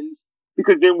expectations,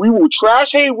 because then we will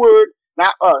trash Hayward,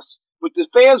 not us, but the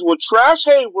fans will trash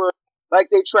Hayward like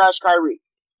they trash Kyrie.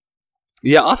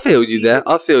 Yeah, I feel you there.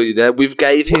 We've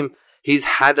gave him, he's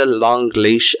had a long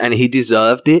leash and he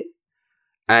deserved it.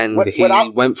 And he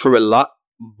went through a lot,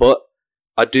 but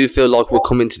I do feel like we're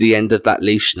coming to the end of that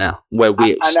leash now, where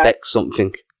we expect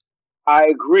something. I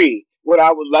agree. What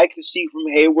I would like to see from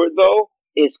Hayward, though,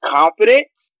 is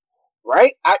confidence.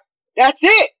 Right? That's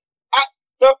it.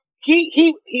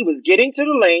 He was getting to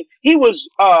the lane. He was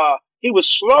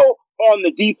slow on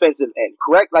the defensive end.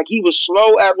 Correct? Like, he was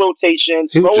slow at rotation.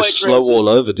 He was just slow all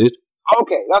over, dude.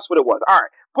 Okay, that's what it was. All right,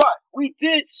 but we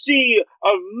did see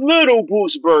a little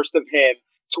boost burst of him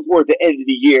toward the end of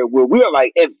the year, where we are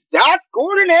like, if that's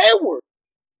Gordon Hayward,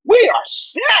 we are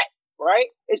set, right?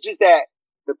 It's just that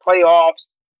the playoffs,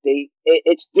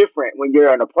 it's different when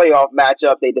you're in a playoff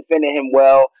matchup. They defended him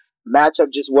well.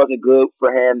 Matchup just wasn't good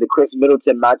for him. The Chris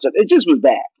Middleton matchup, it just was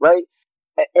bad, right?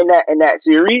 In that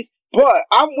series. But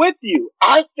I'm with you.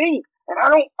 I think, and I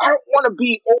don't want to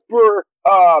be over.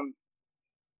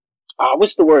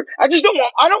 What's the word? I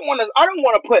don't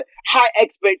want to put high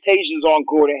expectations on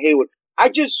Gordon Hayward. I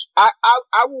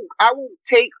will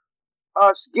take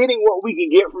us getting what we can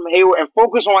get from Hayward and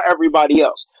focus on everybody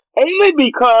else. Only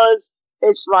because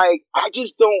it's like, I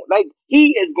just don't like,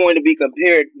 he is going to be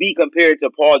compared to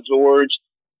Paul George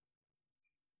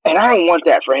And I don't want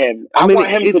that for him. I mean, want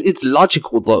him it's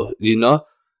logical though, you know?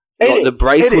 Like the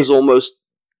break was almost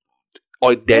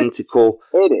identical.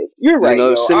 It is. You're right. You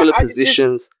know, similar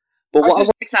positions. But what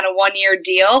on a 1-year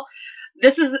deal.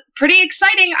 This is pretty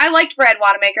exciting. I liked Brad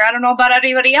Wanamaker. I don't know about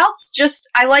anybody else. Just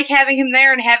I like having him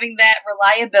there and having that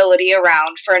reliability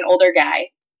around for an older guy.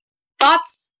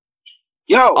 Thoughts?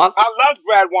 Yo, I love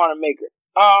Brad Wanamaker.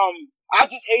 I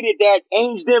just hated that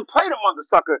Ainge didn't play the mother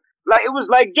sucker. Like, it was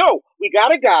like, yo, we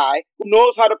got a guy who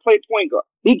knows how to play point guard.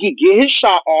 He can get his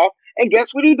shot off, and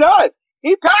guess what he does?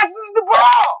 He passes the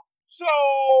ball. So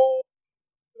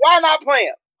why not play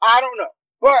him? I don't know.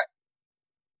 But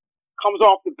comes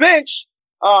off the bench.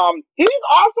 He's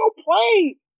also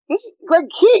playing. This like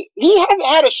he hasn't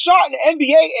had a shot in the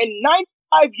NBA in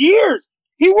 95 years.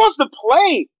 He wants to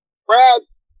play. Brad,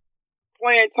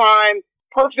 playing time,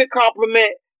 perfect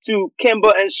compliment to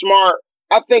Kemba and Smart.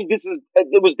 I think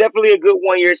it was definitely a good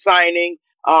 1-year signing.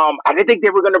 I didn't think they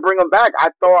were going to bring him back.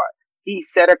 I thought he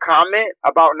said a comment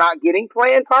about not getting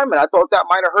playing time, and I thought that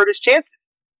might have hurt his chances.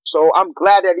 So I'm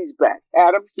glad that he's back.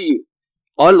 Adam, to you.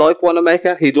 I like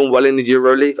Wanamaker. He done well in the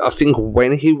EuroLeague. I think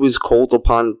when he was called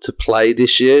upon to play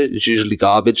this year, it's usually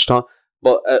garbage time.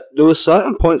 But there were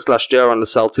certain points last year on the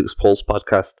Celtics Pulse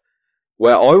podcast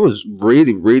where I was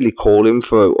really, really calling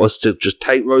for us to just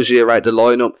take Rozier out the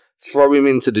lineup, throw him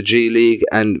into the G League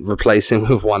and replace him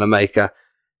with Wanamaker.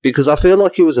 Because I feel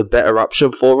like he was a better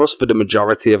option for us for the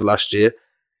majority of last year.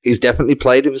 He's definitely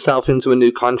played himself into a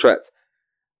new contract.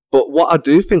 But what I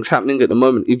do think is happening at the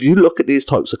moment, if you look at these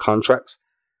types of contracts,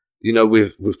 you know,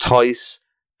 with Tice,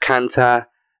 Kanter,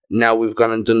 now we've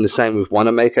gone and done the same with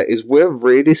Wanamaker, is we're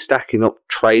really stacking up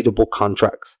tradable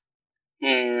contracts.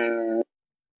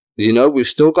 You know, we've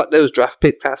still got those draft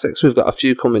pick assets. We've got a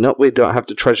few coming up. We don't have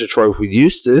the treasure trove we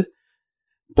used to,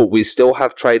 but we still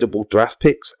have tradable draft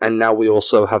picks, and now we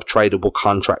also have tradable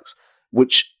contracts,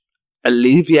 which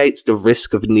alleviates the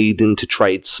risk of needing to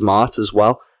trade Smart as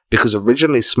well, because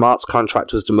originally Smart's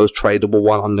contract was the most tradable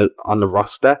one on the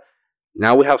roster.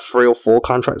 Now we have 3 or 4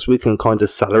 contracts we can kind of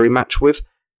salary match with.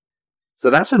 So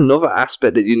that's another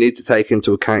aspect that you need to take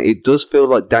into account. It does feel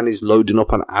like Danny's loading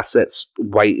up on assets,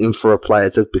 waiting for a player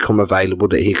to become available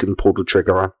that he can pull the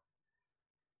trigger on.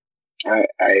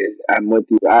 I'm with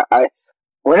you.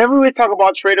 Whenever we talk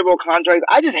about tradable contracts,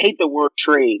 I just hate the word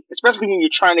trade, especially when you're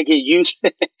trying to get used.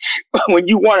 When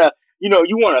you want to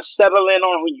settle in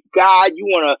on who you got, you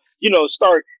want to,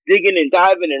 start digging and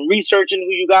diving and researching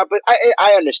who you got. But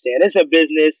I understand. It's a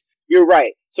business. You're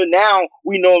right. So now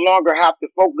we no longer have to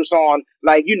focus on,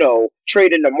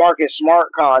 trading the Marcus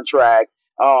Smart contract.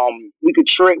 We could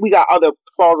trade. We got other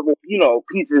plausible,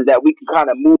 pieces that we can kind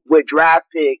of move with draft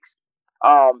picks.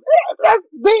 Danny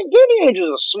Ainge is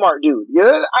a smart dude.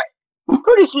 Yeah,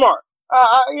 pretty smart.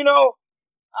 I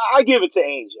give it to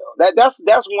Ainge.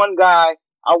 That's one guy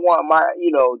I want my,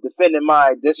 defending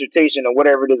my dissertation or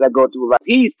whatever it is I go through. Like,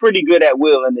 he's pretty good at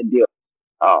willing the deal.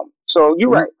 So you're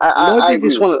right. My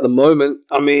biggest one at the moment,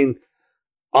 I mean,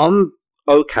 I'm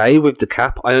okay with the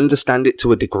cap. I understand it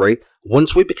to a degree.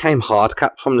 Once we became hard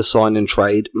cap from the sign and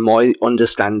trade, my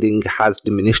understanding has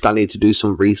diminished. I need to do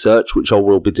some research, which I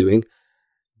will be doing.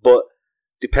 But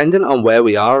depending on where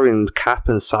we are in cap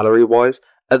and salary wise,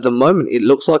 at the moment, it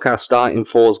looks like our starting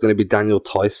 4 is going to be Daniel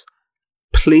Tice.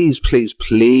 Please, please,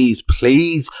 please,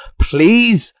 please,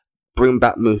 please bring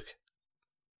back Mook.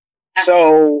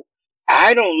 So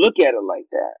I don't look at it like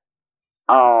that.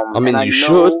 I mean, you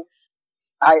should.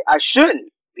 I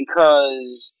shouldn't,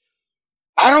 because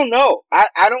I don't know.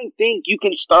 I don't think you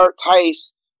can start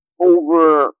Tice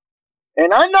over.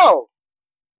 And I know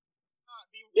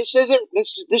this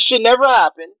should never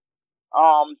happen.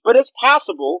 But it's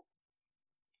possible.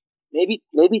 Maybe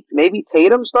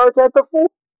Tatum starts at the 4.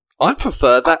 I'd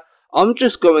prefer that. I'm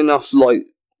just going off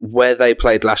where they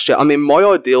played last year. I mean, my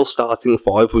ideal starting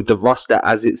 5 with the roster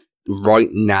as it's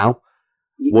right now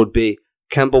would be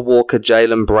Kemba Walker,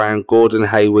 Jaylen Brown, Gordon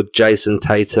Hayward, Jason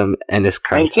Tatum, Enes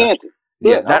Kanter.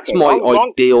 Yeah, that's my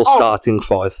ideal starting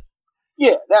 5.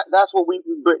 Yeah, that's what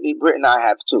Britt and I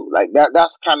have too. Like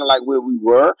that's kind of like where we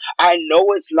were. I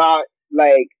know it's not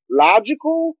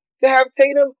logical to have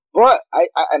Tatum, but I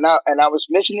was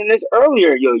mentioning this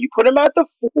earlier. You put him at the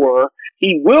 4,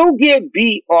 he will get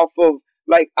beat off of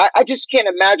I just can't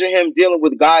imagine him dealing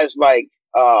with guys like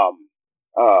who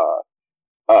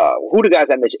the guys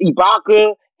I mentioned,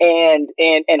 Ibaka and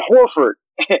Horford,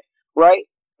 right?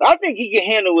 I think he can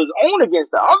handle his own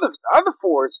against the other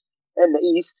 4s in the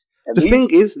East. The thing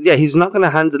is, he's not going to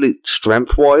handle it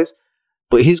strength-wise,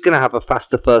 but he's going to have a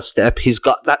faster first step. He's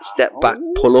got that step-back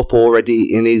pull-up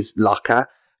already in his locker,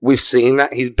 We've seen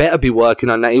that. He's better be working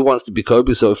on that. He wants to be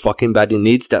Kobe so fucking bad. He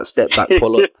needs that step back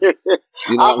pull up. You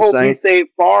know I what I'm hope saying? he stay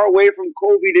far away from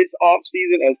Kobe this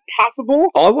offseason as possible.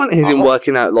 I wanted him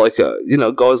working out like,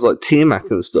 guys like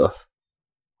T-Mac and stuff.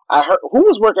 I heard who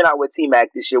was working out with T-Mac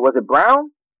this year? Was it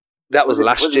Brown? That was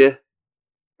last year.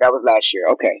 That was last year.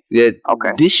 Okay. Yeah.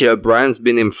 Okay. This year, Brown's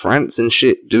been in France and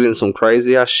shit, doing some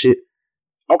crazy ass shit.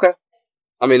 Okay.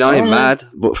 I mean, I ain't mad,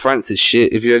 but France is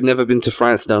shit. If you've never been to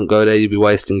France, don't go there. You'll be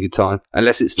wasting your time.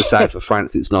 Unless it's the south of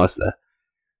France, it's nice there.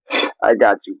 I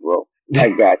got you, bro.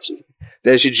 I got you.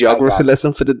 There's your geography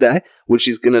lesson for the day, which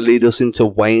is going to lead us into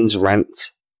Wayne's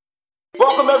rants.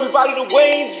 Welcome everybody to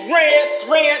Wayne's Rants.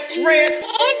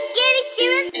 It's getting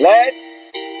serious. Let's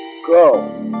go.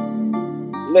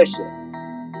 Listen,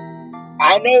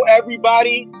 I know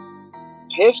everybody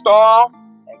pissed off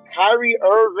at Kyrie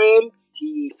Irving.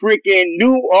 He freaking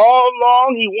knew all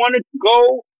along he wanted to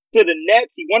go to the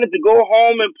Nets. He wanted to go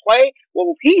home and play.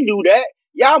 Well, if he knew that,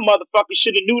 y'all motherfuckers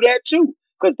should have knew that too.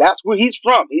 Because that's where he's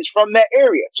from. He's from that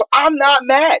area. So I'm not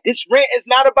mad. This rant is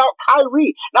not about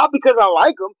Kyrie. Not because I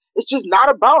like him. It's just not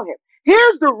about him.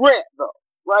 Here's the rant, though,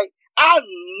 right? I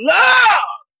love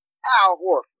Al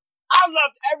Horford. I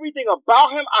loved everything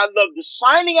about him. I loved the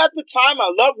signing at the time.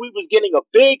 I loved we was getting a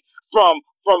big from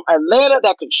Atlanta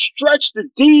that could stretch the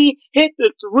D, hit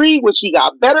the three, which he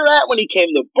got better at when he came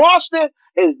to Boston.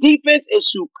 His defense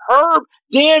is superb,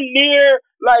 damn near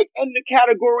like in the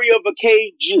category of a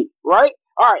KG, right?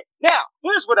 All right, now,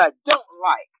 here's what I don't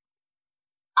like.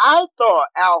 I thought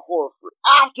Al Horford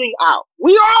opting out.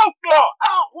 We all thought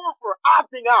Al Horford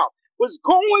opting out was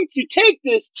going to take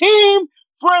this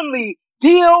team-friendly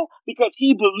deal because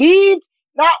he believed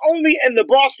not only in the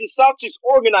Boston Celtics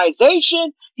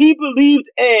organization, he believed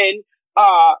in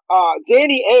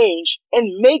Danny Ainge and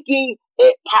making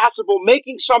it possible,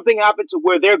 making something happen to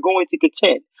where they're going to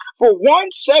contend. For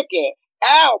 1 second,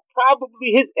 Al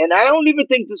probably and I don't even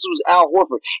think this was Al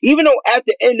Horford, even though at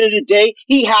the end of the day,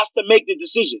 he has to make the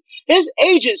decision. His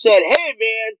agent said, hey,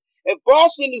 man, if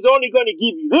Boston is only going to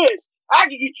give you this, I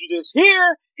can get you this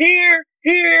here,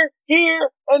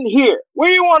 and here. Where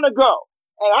do you want to go?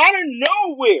 And out of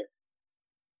nowhere,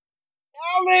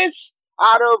 Dallas,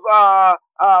 out of,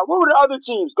 what were the other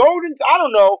teams? Golden, I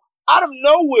don't know. Out of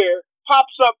nowhere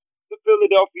pops up the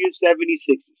Philadelphia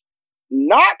 76ers.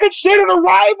 Not considered a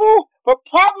rival, but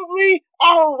probably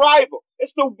our rival.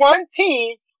 It's the one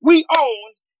team we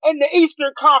owned in the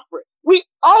Eastern Conference. We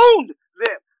owned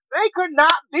them. They could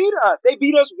not beat us. They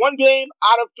beat us one game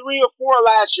out of 3 or 4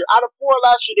 last year. Out of 4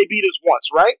 last year, they beat us once,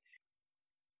 right?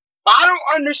 I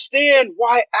don't understand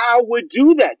why Al would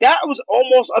do that. That was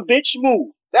almost a bitch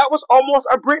move. That was almost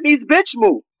a Britney's bitch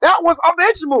move. That was a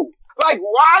bitch move. Like,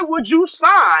 why would you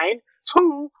sign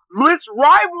to this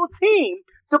rival team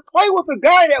to play with a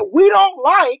guy that we don't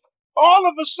like all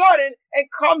of a sudden and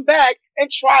come back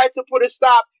and try to put a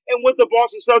stop in what the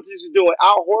Boston Celtics are doing?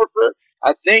 Al Horford,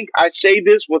 I think I say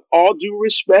this with all due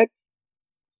respect.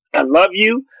 I love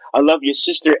you. I love your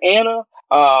sister Anna.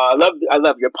 I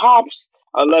love your pops.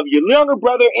 I love your younger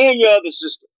brother and your other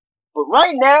sister. But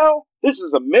right now, this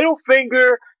is a middle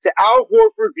finger to Al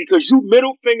Horford because you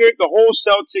middle fingered the whole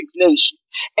Celtics nation.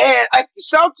 And if the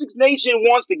Celtics nation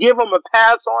wants to give him a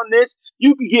pass on this,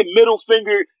 you can get middle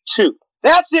fingered too.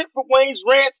 That's it for Wayne's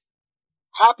rant.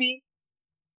 Happy.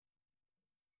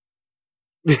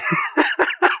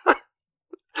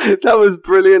 That was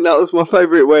brilliant. That was my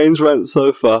favourite Wayne's rant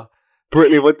so far.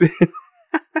 Brittany, what did...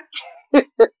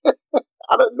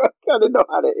 I don't know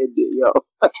how to end it, yo.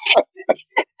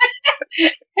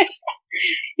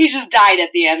 He just died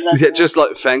at the end. Yeah, just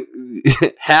like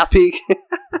happy.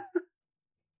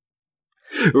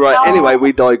 Right. No. Anyway,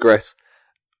 we digress.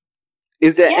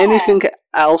 Is there anything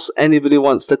else anybody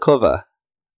wants to cover?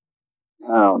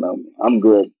 I don't know. I'm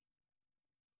good.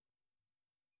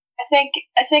 I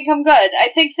think I'm good. I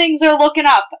think things are looking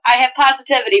up. I have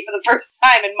positivity for the first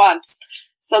time in months,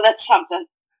 so that's something.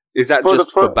 Is that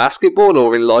just for basketball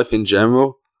or in life in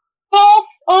general? Both.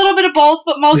 A little bit of both,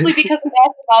 but mostly because of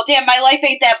basketball. Damn, my life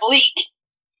ain't that bleak.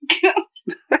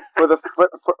 For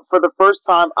the first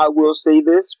time, I will say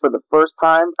this. For the first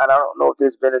time, and I don't know if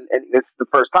there's been it's the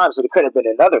first time, so there could have been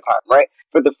another time, right?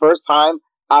 For the first time,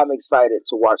 I'm excited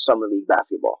to watch Summer League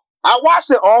basketball. I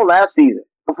watched it all last season,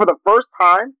 but for the first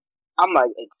time, I'm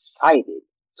like excited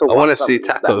to watch. I want to see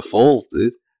Taco Falls,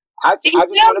 dude. I just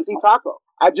want to see Taco.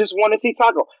 I just want to see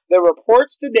Taco. The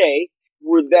reports today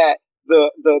were that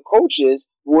the coaches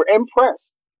were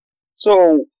impressed.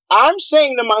 So I'm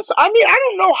saying to myself, I mean, I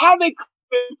don't know how they could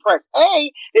be impressed.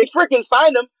 They freaking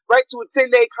signed him right to a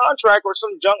 10-day contract or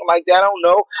some junk like that. I don't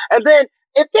know. And then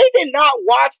If they did not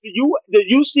watch the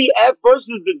UCF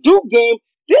versus the Duke game,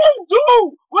 this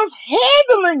dude was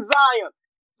handling Zion.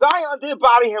 Zion did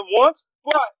body him once,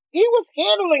 but he was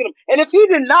handling him. And if he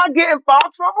did not get in foul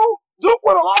trouble, Duke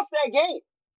would have lost that game.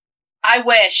 I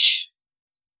wish.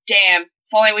 Damn.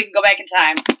 If only we can go back in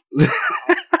time.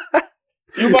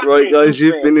 Right, guys,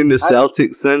 you've been in the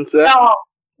Celtics Center. No.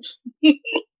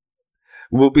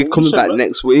 We'll be coming back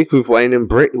next week with Wayne and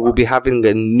Britt. We'll be having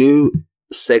a new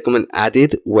segment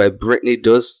added where Brittany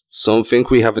does something.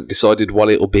 We haven't decided what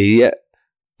it'll be yet,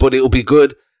 but it'll be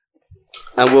good.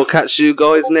 And we'll catch you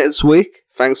guys next week.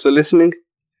 Thanks for listening.